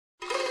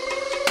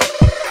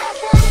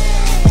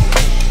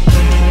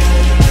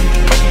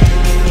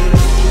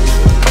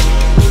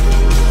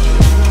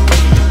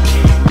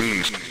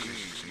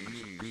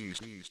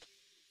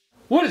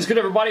good,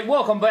 everybody?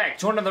 Welcome back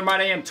to another My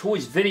Damn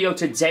Toys video.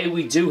 Today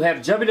we do have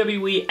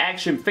WWE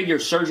Action Figure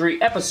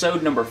Surgery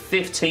episode number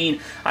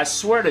 15. I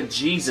swear to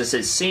Jesus,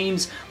 it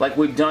seems like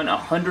we've done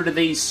 100 of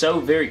these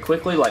so very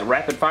quickly, like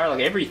rapid fire.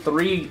 Like every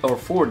 3 or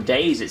 4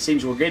 days it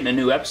seems we're getting a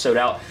new episode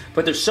out.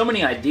 But there's so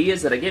many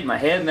ideas that I get in my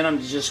head, and then I'm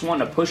just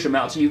wanting to push them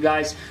out to you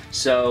guys.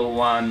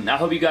 So I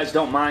hope you guys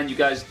don't mind. You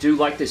guys do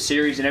like this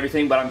series and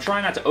everything, but I'm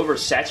trying not to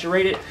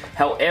oversaturate it.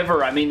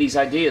 However, I mean, these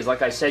ideas,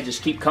 like I said,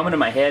 just keep coming to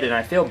my head, and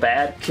I feel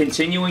bad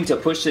continuing to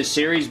push this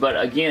series,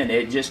 but again,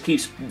 it just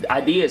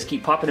ideas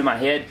keep popping in my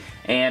head,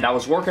 and I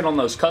was working on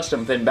those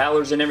custom Finn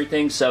Balor's and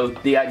everything, so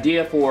the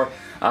idea for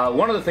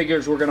one of the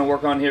figures we're going to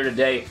work on here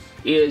today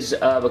is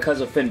because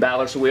of Finn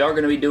Balor, so we are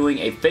going to be doing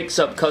a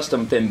fix-up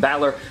custom Finn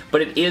Balor,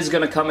 but it is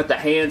going to come at the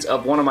hands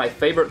of one of my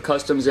favorite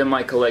customs in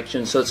my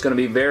collection, so it's going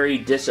to be very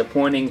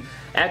disappointing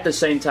at the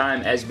same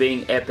time as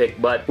being epic.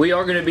 But we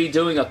are going to be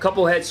doing a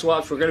couple head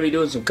swaps. We're going to be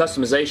doing some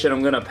customization.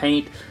 I'm going to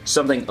paint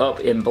something up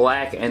in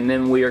black, and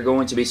then we are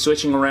going to be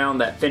switching around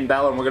that Finn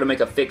Balor, and we're going to make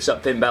a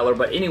fix-up Finn Balor.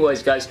 But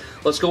anyways, guys,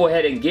 let's go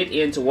ahead and get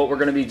into what we're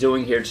going to be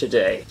doing here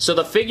today. So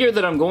the figure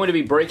that I'm going to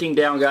be breaking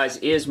down, guys,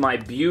 is my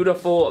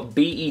beautiful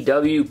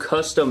BEW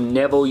custom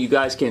Neville. You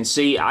guys can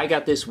see I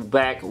got this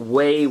back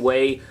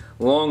way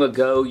long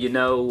ago, you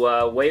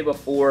know, way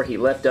before he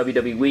left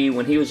WWE,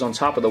 when he was on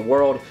top of the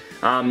world.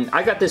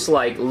 I got this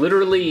like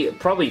literally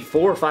probably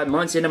 4 or 5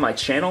 months into my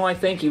channel, I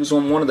think. He was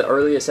on one of the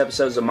earliest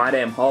episodes of My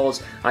Damn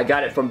Hauls. I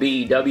got it from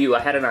BEW. I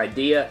had an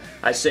idea.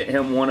 I sent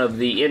him one of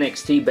the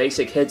NXT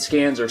basic head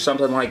scans or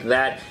something like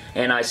that,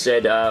 and I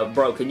said,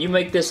 bro, can you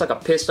make this like a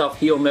pissed off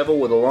heel Neville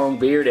with a long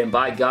beard? And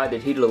by God,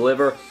 did he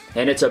deliver.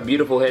 And it's a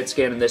beautiful head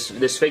scan, and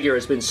this figure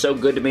has been so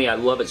good to me. I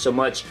love it so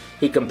much.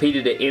 He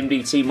competed at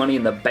MDT Money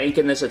in the Bank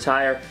in this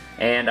attire,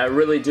 and I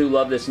really do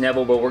love this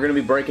Neville, but we're going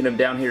to be breaking him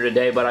down here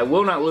today. But I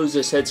will not lose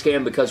this head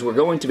scan because we're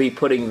going to be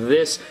putting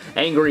this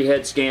angry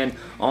head scan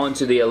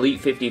onto the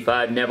Elite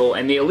 55 Neville,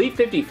 and the Elite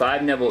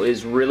 55 Neville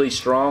is really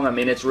strong. I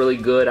mean, it's really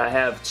good. I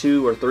have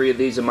 2 or 3 of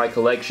these in my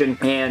collection,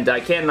 and I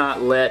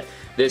cannot let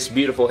this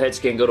beautiful head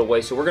scan go to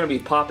waste. So we're going to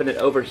be popping it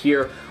over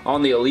here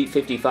on the Elite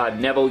 55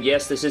 Neville.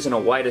 Yes, this isn't a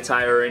white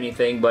attire or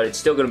anything, but it's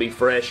still going to be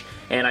fresh,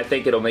 and I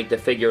think it'll make the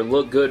figure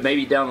look good.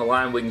 Maybe down the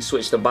line we can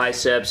switch the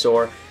biceps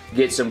or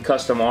get some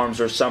custom arms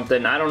or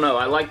something. I don't know.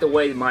 I like the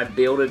way my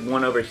builded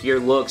one over here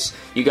looks.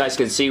 You guys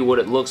can see what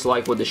it looks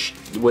like with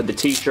the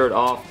t-shirt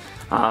off.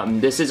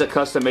 This is a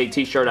custom-made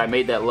t-shirt. I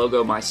made that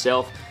logo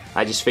myself.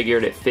 I just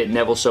figured it fit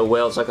Neville so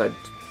well. It's like a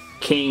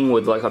king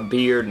with like a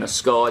beard and a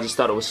skull. I just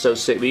thought it was so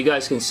sick. But you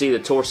guys can see the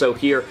torso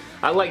here.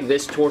 I like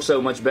this torso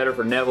much better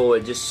for Neville.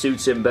 It just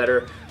suits him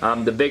better.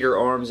 The bigger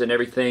arms and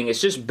everything.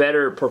 It's just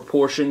better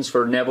proportions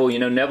for Neville. You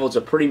know, Neville's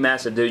a pretty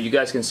massive dude. You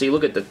guys can see,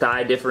 look at the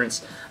thigh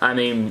difference. I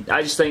mean,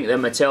 I just think that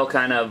Mattel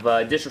kind of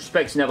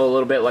disrespects Neville a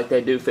little bit like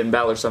they do Finn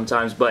Balor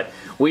sometimes. But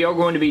we are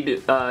going to be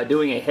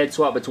doing a head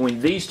swap between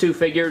these 2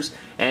 figures,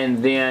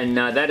 and then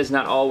that is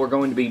not all we're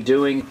going to be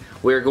doing.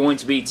 We're going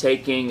to be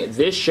taking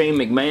this Shane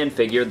McMahon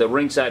figure, the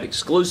ringside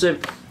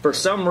exclusive. For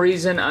some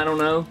reason, I don't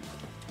know,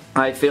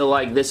 I feel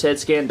like this head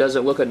scan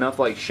doesn't look enough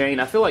like Shane.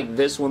 I feel like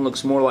this one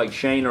looks more like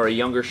Shane or a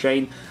younger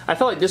Shane. I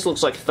feel like this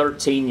looks like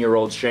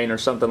 13-year-old Shane or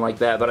something like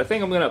that. But I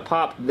think I'm going to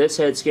pop this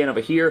head scan over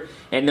here,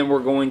 and then we're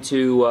going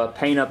to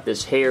paint up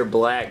this hair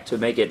black to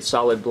make it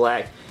solid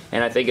black.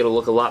 And I think it'll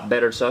look a lot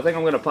better. So I think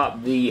I'm going to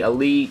pop the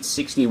Elite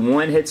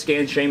 61 head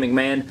scan Shane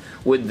McMahon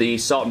with the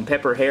salt and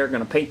pepper hair.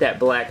 Going to paint that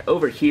black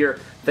over here.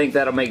 Think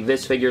that'll make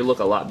this figure look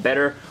a lot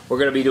better. We're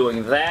going to be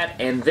doing that,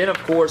 and then of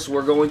course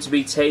we're going to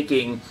be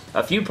taking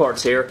a few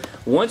parts here.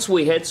 Once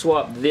we head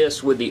swap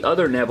this with the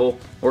other Neville,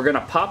 we're going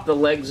to pop the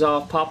legs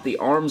off, pop the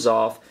arms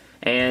off,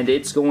 and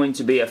it's going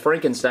to be a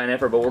Frankenstein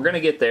effort, but we're going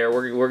to get there.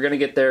 We're going to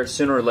get there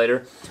sooner or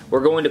later. We're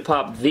going to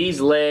pop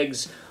these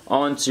legs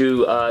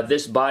onto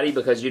this body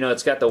because, you know,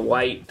 it's got the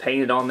white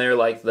painted on there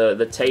like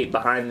the tape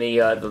behind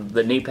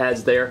the knee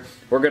pads there.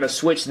 We're going to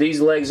switch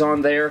these legs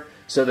on there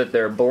so that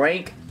they're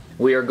blank.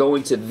 We are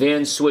going to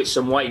then switch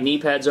some white knee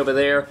pads over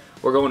there.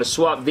 We're going to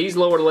swap these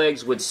lower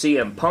legs with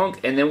CM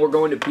Punk, and then we're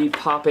going to be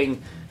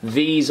popping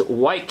these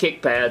white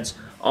kick pads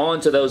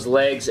onto those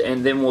legs,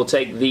 and then we'll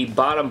take the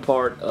bottom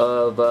part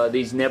of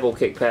these Neville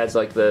kick pads,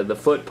 like the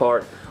foot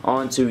part,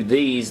 onto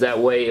these. That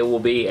way it will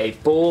be a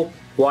full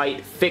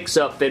white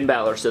fix-up Finn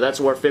Balor. So that's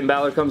where Finn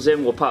Balor comes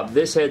in. We'll pop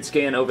this head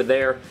scan over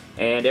there,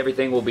 and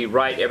everything will be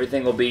right.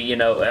 Everything will be, you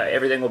know,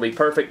 everything will be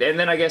perfect. And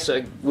then I guess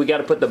we got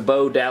to put the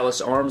Bo Dallas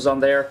arms on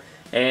there.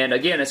 And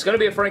again, it's going to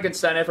be a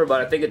Frankenstein effort,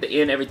 but I think at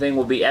the end everything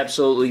will be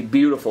absolutely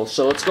beautiful.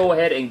 So let's go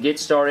ahead and get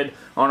started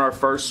on our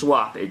first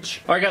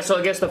swappage. Alright guys, so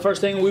I guess the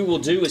first thing we will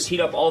do is heat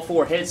up all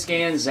 4 head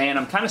scans, and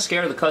I'm kind of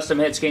scared of the custom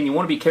head scan. You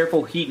want to be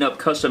careful heating up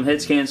custom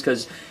head scans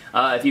because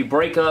if you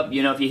break up,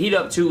 you know, if you heat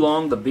up too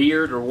long, the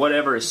beard or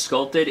whatever is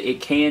sculpted, it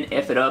can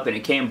F it up and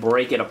it can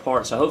break it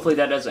apart. So hopefully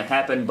that doesn't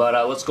happen, but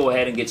let's go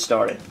ahead and get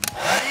started.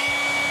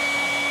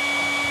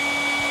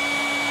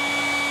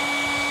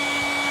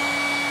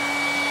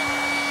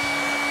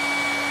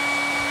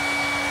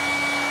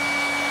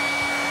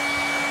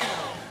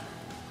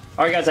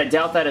 Alright guys, I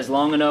doubt that is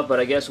long enough,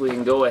 but I guess we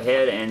can go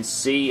ahead and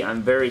see.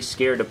 I'm very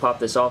scared to pop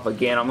this off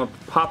again. I'm going to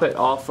pop it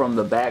off from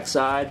the back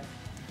side.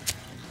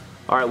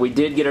 Alright, we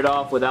did get it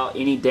off without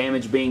any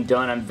damage being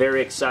done. I'm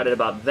very excited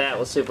about that.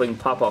 Let's see if we can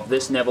pop off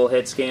this Neville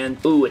head scan.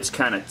 Ooh, it's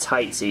kind of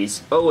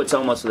tightesies. Oh, it's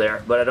almost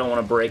there, but I don't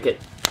want to break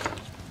it.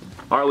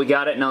 Alright, we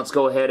got it. Now let's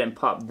go ahead and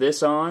pop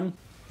this on.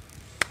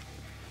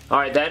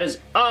 Alright, that is...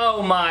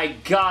 Oh my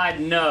god,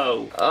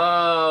 no!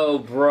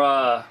 Oh,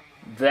 bruh.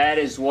 That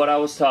is what I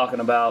was talking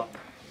about.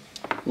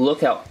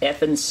 Look how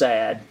effing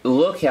sad.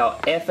 Look how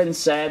effing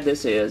sad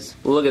this is.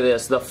 Look at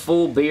this. The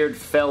full beard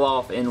fell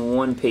off in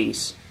one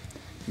piece.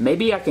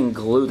 Maybe I can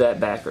glue that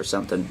back or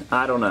something.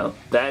 I don't know.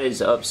 That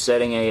is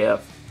upsetting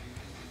AF.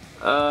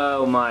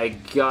 Oh my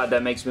god,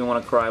 that makes me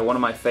want to cry. One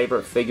of my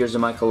favorite figures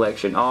in my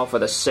collection. All for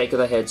the sake of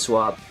the head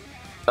swap.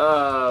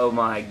 Oh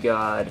my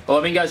god. Well,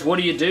 I mean, guys, what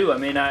do you do? I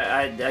mean,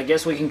 I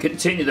guess we can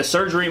continue. The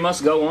surgery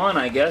must go on,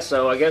 I guess.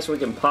 So I guess we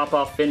can pop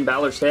off Finn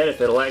Balor's head if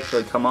it'll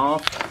actually come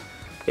off.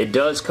 It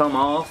does come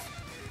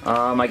off.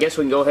 I guess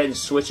we can go ahead and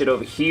switch it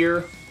over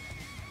here.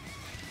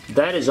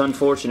 That is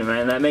unfortunate,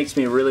 man. That makes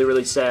me really,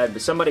 really sad.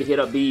 But somebody hit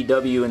up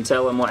BEW and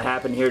tell him what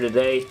happened here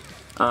today.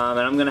 And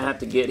I'm going to have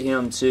to get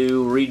him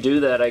to redo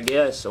that, I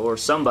guess. Or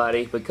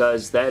somebody,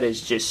 because that is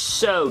just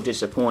so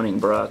disappointing,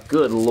 bruh.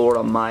 Good Lord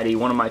Almighty.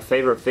 One of my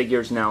favorite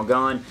figures now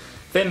gone.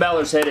 Finn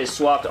Balor's head is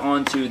swapped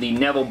onto the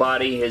Neville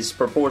body. His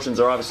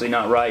proportions are obviously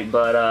not right.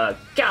 But,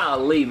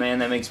 golly, man,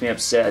 that makes me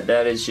upset.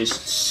 That is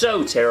just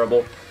so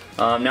terrible.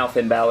 Now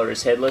Finn Balor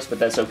is headless, but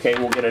that's okay.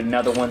 We'll get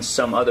another one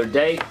some other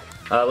day.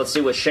 Let's see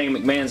what Shane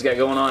McMahon's got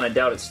going on. I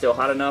doubt it's still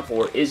hot enough,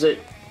 or is it?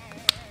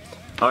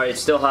 Alright,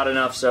 it's still hot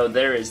enough, so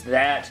there is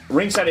that.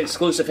 Ringside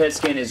exclusive head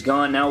scan is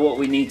gone. Now what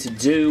we need to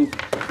do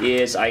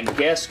is, I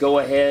guess, go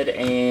ahead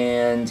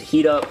and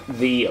heat up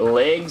the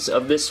legs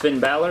of this Finn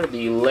Balor.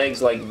 The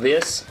legs like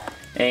this.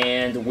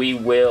 And we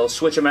will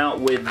switch them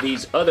out with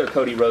these other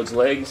Cody Rhodes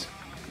legs.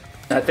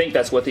 I think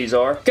that's what these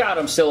are. God,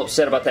 I'm still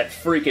upset about that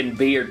freaking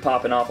beard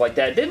popping off like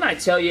that. Didn't I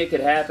tell you it could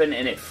happen?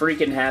 And it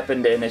freaking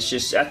happened, and it's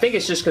just... I think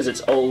it's just because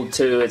it's old,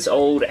 too. It's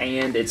old,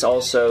 and it's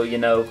also, you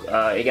know,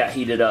 it got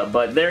heated up.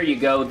 But there you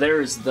go.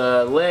 There's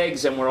the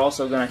legs, and we're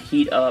also going to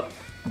heat up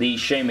the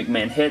Shane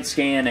McMahon head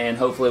scan, and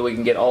hopefully we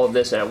can get all of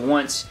this at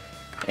once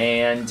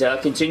and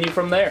continue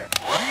from there.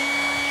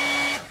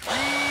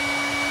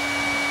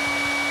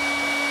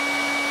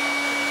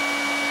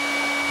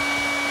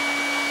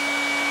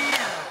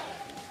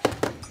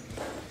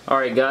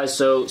 Alright guys,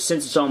 so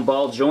since it's on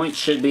ball joint,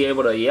 should be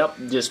able to, yep,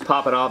 just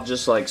pop it off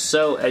just like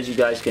so, as you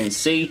guys can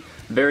see.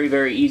 Very,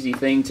 very easy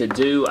thing to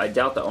do. I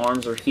doubt the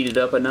arms are heated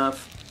up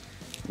enough.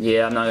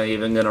 Yeah, I'm not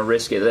even going to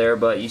risk it there,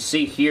 but you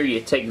see here,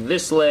 you take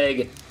this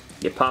leg,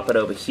 you pop it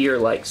over here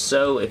like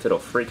so, if it'll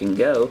freaking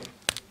go.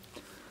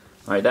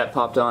 Alright, that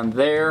popped on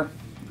there,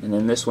 and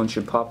then this one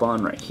should pop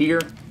on right here.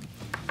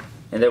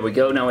 And there we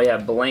go, now we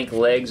have blank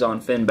legs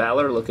on Finn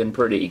Balor, looking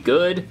pretty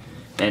good.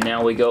 And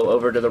now we go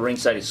over to the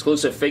ringside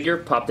exclusive figure,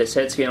 pop this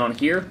head scan on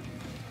here.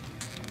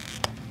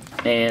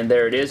 And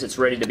there it is, it's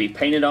ready to be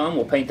painted on.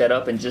 We'll paint that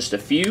up in just a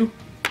few.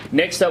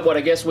 Next up, what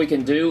I guess we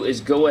can do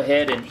is go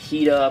ahead and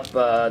heat up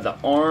the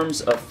arms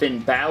of Finn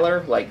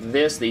Balor, like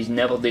this, these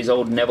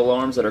old Neville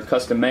arms that are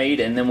custom made,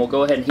 and then we'll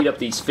go ahead and heat up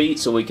these feet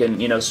so we can,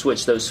 you know,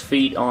 switch those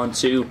feet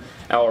onto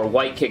our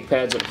white kick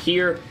pads up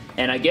here.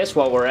 And I guess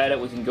while we're at it,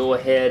 we can go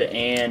ahead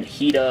and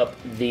heat up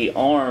the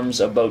arms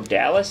of Bo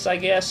Dallas, I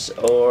guess,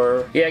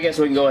 or... yeah, I guess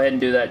we can go ahead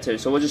and do that too.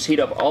 So we'll just heat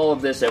up all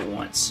of this at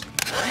once.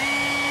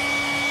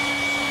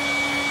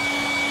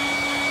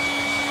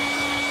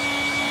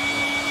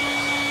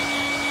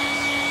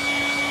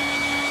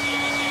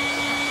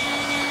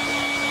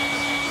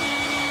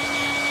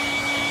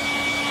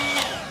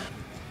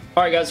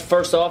 Alright guys,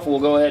 first off, we'll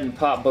go ahead and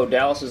pop Bo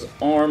Dallas's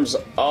arms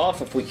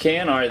off if we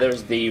can. Alright,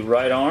 there's the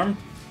right arm.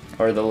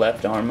 Or the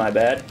left arm, my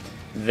bad.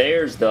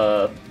 There's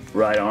the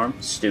right arm.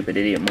 Stupid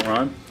idiot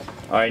moron.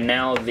 Alright,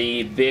 now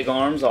the big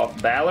arms off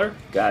Balor.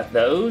 Got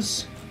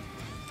those.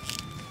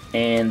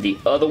 And the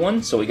other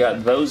one, so we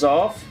got those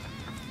off.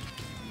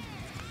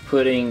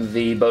 Putting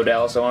the Bo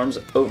Dallas arms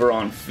over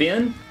on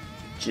Finn.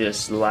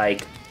 Just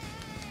like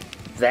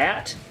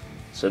that.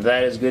 So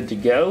that is good to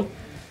go.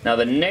 Now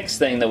the next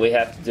thing that we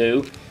have to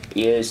do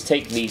is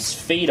take these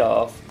feet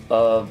off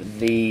of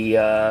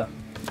the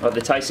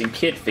Tyson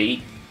Kidd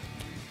feet.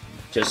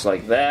 Just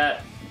like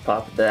that.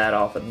 Pop that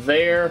off of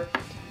there.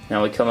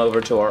 Now we come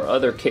over to our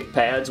other kick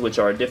pads, which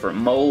are different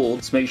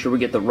molds. Make sure we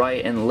get the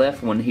right and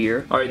left one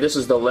here. Alright, this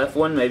is the left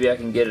one. Maybe I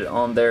can get it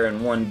on there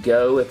in one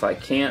go. If I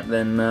can't,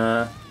 then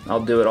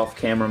I'll do it off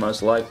camera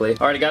most likely.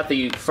 Alright, I got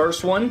the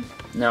first one.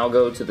 Now I'll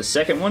go to the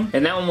second one.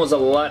 And that one was a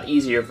lot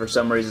easier for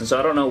some reason, so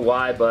I don't know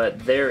why, but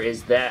there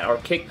is that. Our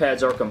kick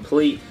pads are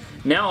complete.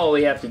 Now all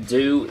we have to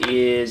do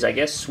is, I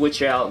guess,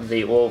 switch out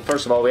the... well,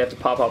 first of all, we have to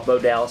pop off Bo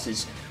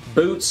Dallas's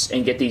boots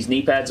and get these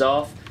knee pads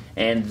off,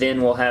 and then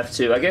we'll have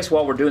to, I guess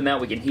while we're doing that,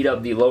 we can heat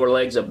up the lower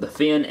legs of the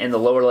Finn and the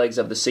lower legs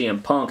of the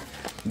CM Punk.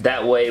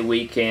 That way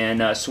we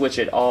can switch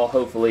it all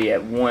hopefully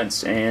at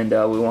once, and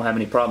we won't have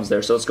any problems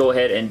there. So let's go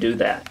ahead and do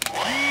that.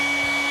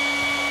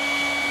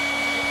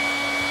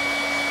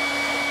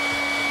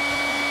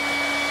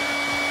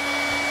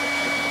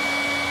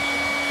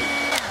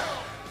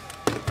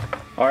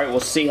 Alright,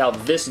 we'll see how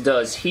this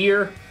does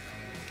here.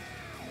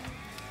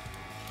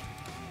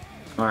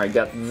 Alright,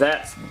 got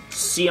that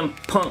CM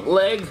Punk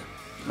leg.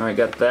 Alright,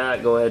 got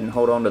that. Go ahead and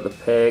hold on to the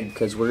peg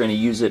because we're going to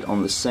use it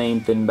on the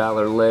same Finn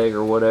Balor leg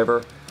or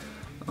whatever.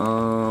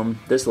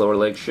 This lower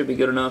leg should be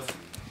good enough.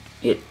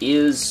 It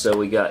is, so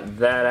we got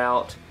that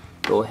out.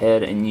 Go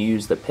ahead and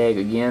use the peg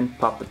again.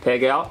 Pop the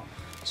peg out.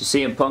 So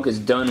CM Punk is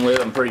done with,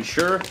 I'm pretty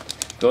sure.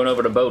 Going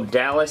over to Bo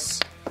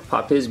Dallas.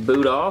 Pop his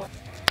boot off.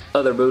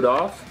 Other boot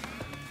off.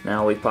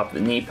 Now we pop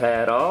the knee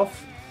pad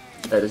off.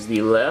 That is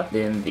the left,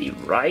 then the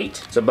right.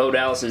 So Bo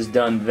Dallas is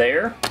done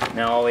there.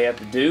 Now all we have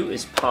to do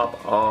is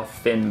pop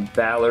off Finn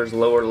Balor's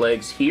lower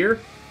legs here.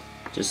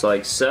 Just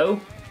like so.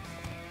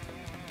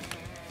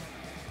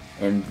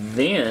 And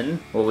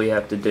then what we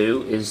have to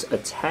do is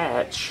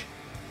attach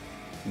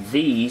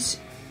these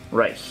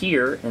right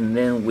here, and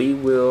then we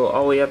will,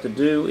 all we have to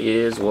do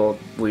is, well,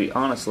 we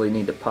honestly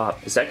need to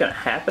pop. Is that going to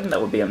happen? That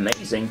would be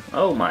amazing.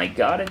 Oh my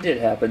god, it did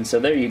happen. So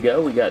there you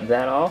go, we got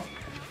that off.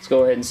 Let's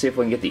go ahead and see if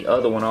we can get the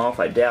other one off.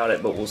 I doubt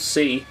it, but we'll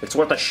see. It's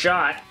worth a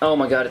shot. Oh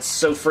my god, it's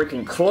so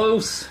freaking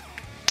close.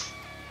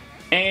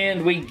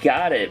 And we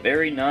got it.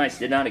 Very nice.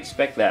 Did not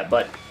expect that,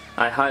 but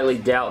I highly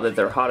doubt that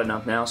they're hot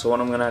enough now, so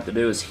what I'm going to have to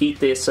do is heat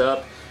this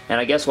up,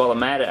 and I guess while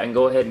I'm at it, I can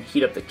go ahead and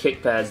heat up the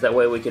kick pads. That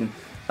way we can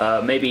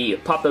maybe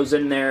pop those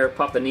in there,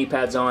 pop the knee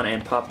pads on,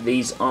 and pop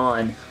these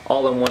on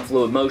all in one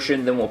fluid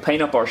motion. Then we'll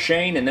paint up our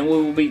Shane, and then we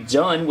will be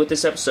done with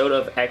this episode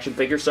of Action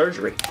Figure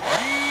Surgery.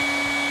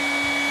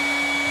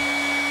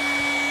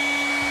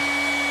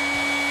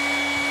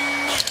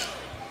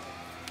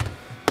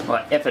 Well,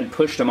 I effing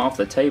pushed them off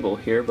the table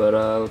here, but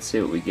let's see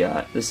what we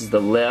got. This is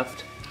the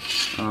left.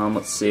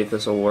 Let's see if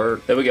this will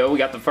work. There we go, we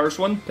got the first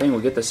one. Dang,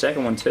 we'll get the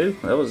second one too.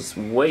 That was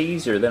way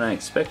easier than I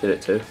expected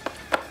it to.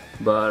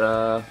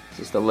 But, is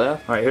this the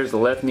left? Alright, here's the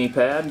left knee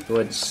pad. Go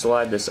ahead and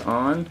slide this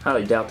on.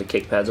 Highly doubt the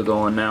kick pads will go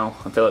on now.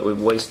 I feel like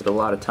we've wasted a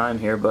lot of time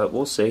here, but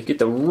we'll see. Get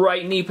the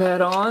right knee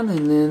pad on,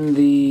 and then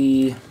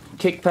the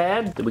kick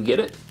pad. Did we get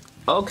it?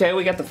 Okay,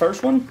 we got the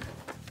first one.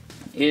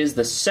 Is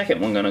the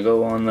second one gonna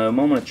go on? The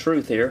moment of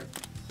truth here.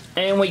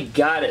 And we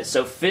got it.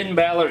 So Finn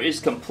Balor is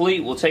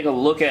complete. We'll take a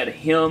look at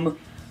him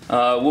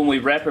when we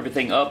wrap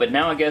everything up. But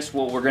now I guess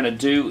what we're going to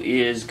do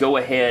is go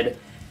ahead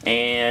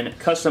and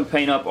custom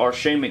paint up our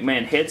Shane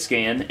McMahon head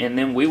scan, and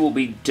then we will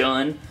be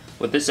done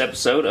with this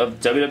episode of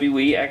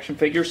WWE Action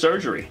Figure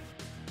Surgery.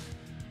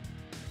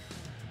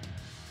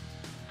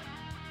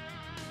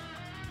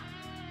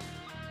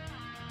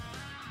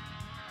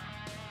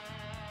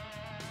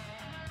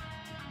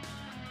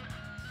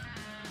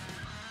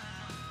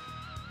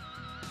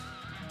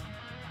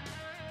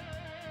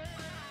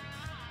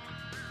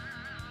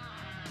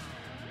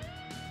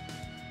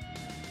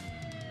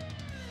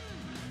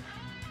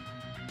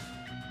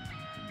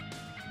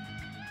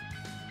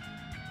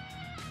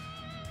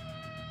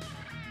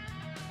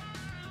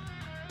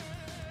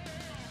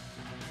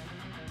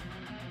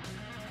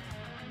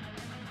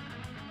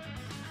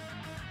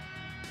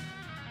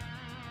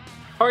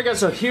 Alright guys,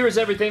 so here is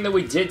everything that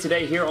we did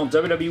today here on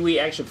WWE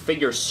Action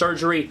Figure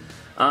Surgery.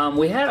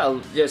 We had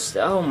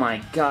oh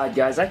my god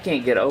guys, I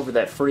can't get over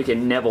that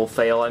freaking Neville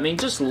fail. I mean,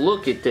 just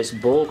look at this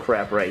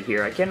bullcrap right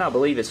here. I cannot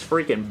believe his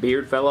freaking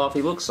beard fell off.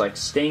 He looks like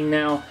Sting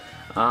now.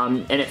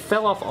 And it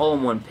fell off all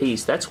in one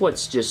piece. That's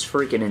what's just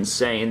freaking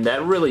insane.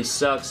 That really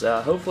sucks.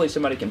 Hopefully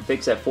somebody can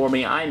fix that for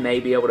me. I may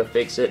be able to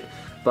fix it,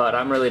 but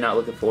I'm really not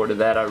looking forward to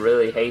that. I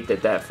really hate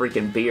that that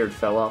freaking beard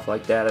fell off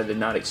like that. I did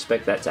not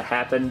expect that to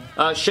happen.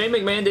 Shane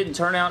McMahon didn't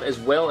turn out as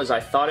well as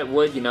I thought it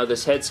would. You know,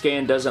 this head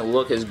scan doesn't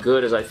look as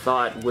good as I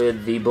thought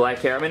with the black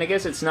hair. I mean, I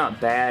guess it's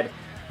not bad.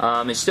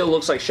 It still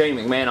looks like Shane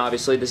McMahon,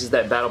 obviously. This is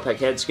that Battle Pack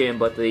head scan,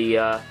 but the,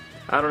 I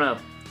don't know.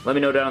 Let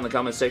me know down in the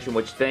comment section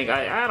what you think.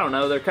 I don't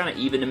know. They're kind of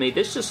even to me.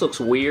 This just looks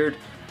weird.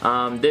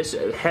 This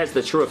has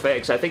the true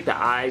effects. I think the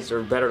eyes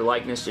are better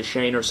likeness to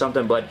Shane or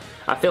something, but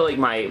I feel like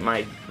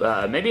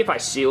maybe if I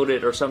sealed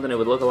it or something, it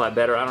would look a lot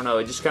better. I don't know.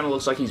 It just kind of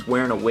looks like he's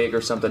wearing a wig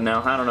or something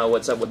now. I don't know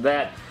what's up with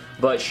that,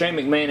 but Shane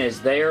McMahon is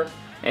there.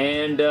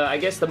 And I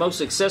guess the most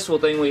successful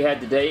thing we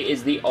had today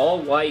is the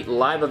all-white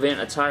live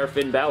event attire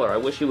Finn Balor. I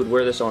wish he would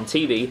wear this on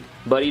TV,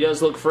 but he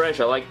does look fresh.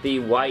 I like the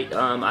white.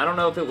 I don't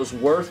know if it was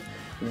worth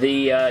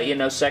the, you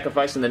know,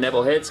 sacrificing the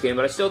Neville head scan,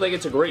 but I still think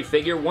it's a great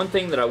figure. One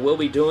thing that I will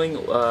be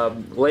doing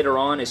later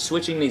on is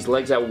switching these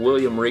legs out with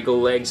William Regal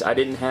legs. I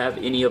didn't have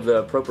any of the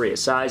appropriate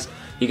size.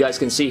 You guys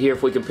can see here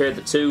if we compare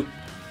the two.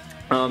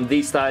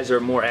 These thighs are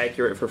more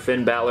accurate for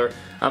Finn Balor.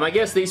 I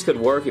guess these could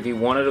work if you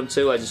wanted them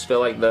to. I just feel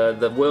like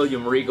the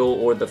William Regal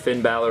or the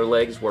Finn Balor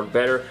legs work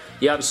better.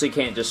 You obviously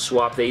can't just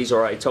swap these,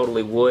 or I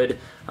totally would.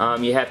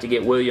 You have to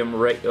get William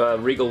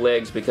Regal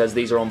legs because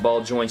these are on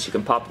ball joints. You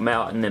can pop them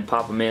out and then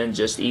pop them in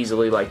just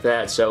easily like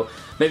that. So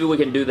maybe we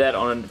can do that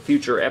on a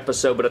future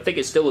episode, but I think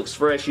it still looks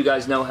fresh. You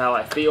guys know how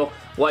I feel.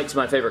 White's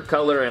my favorite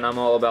color, and I'm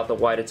all about the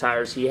white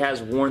attires. He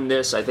has worn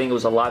this. I think it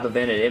was a live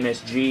event at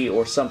MSG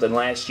or something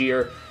last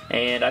year,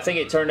 and I think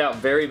it turned out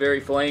very, very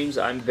flames.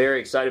 I'm very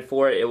excited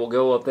for it. It will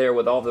go up there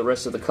with all the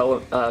rest of the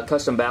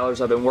custom Balors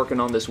I've been working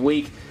on this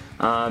week.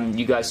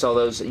 You guys saw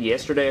those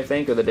yesterday, I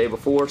think, or the day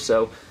before,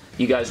 so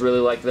you guys really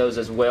like those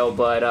as well.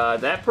 But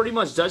that pretty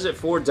much does it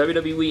for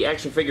WWE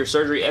Action Figure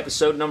Surgery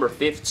episode number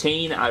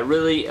 15. I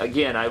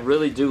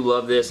really do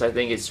love this. I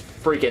think it's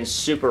freaking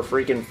super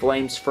freaking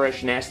flames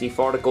fresh nasty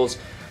farticles.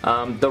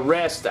 The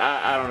rest,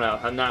 I don't know.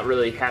 I'm not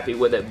really happy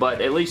with it,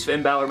 but at least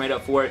Finn Balor made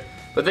up for it.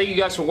 But thank you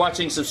guys for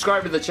watching.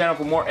 Subscribe to the channel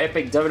for more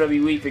epic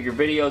WWE figure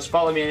videos.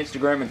 Follow me on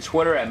Instagram and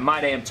Twitter at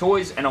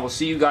MyDamnToys, and I will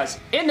see you guys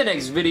in the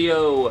next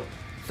video.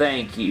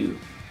 Thank you.